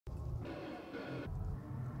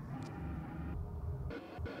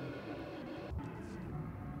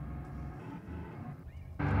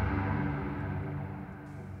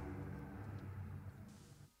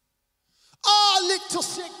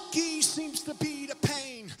feel sicky seems to be the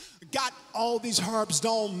pain. Got all these herbs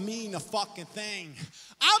don't mean a fucking thing.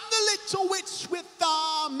 I'm the little witch with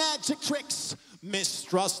magic tricks.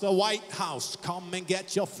 Mistrust the White House, come and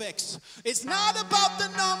get your fix. It's not about the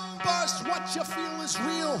numbers, what you feel is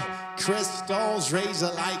real. Crystals,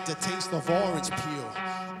 razor like the taste of orange peel.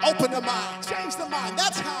 Open the mind, change the mind,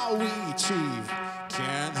 that's how we achieve.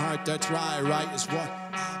 Can't hurt to try, right is what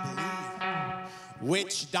I believe.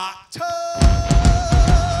 Witch doctor,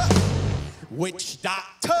 witch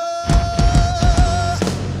doctor,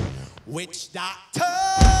 witch doctor,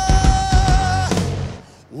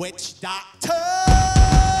 witch doctor.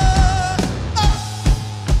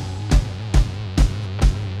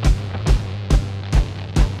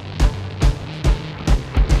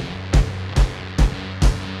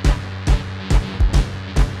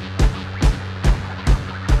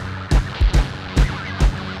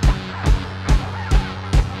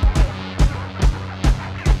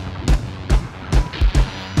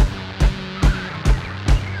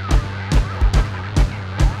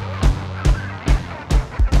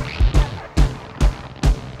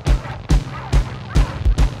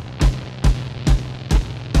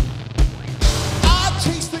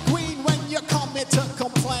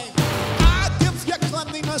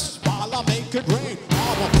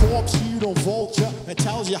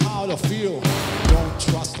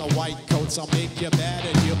 I'll make you mad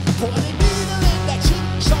at you. Put a needle in the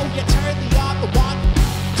cheek so you turn the other one.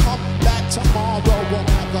 Come back tomorrow, we'll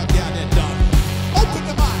never get it done. Open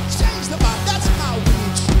the mind, change the mind, that's how we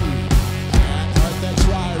treat. Can't hurt that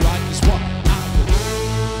try, right is what I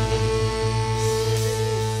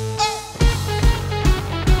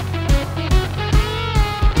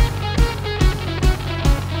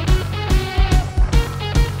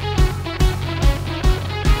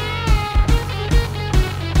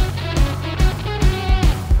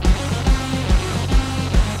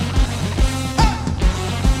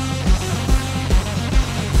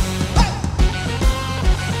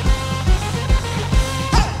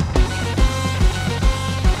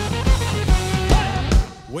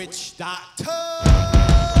Witch doctor,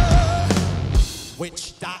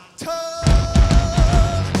 witch doctor.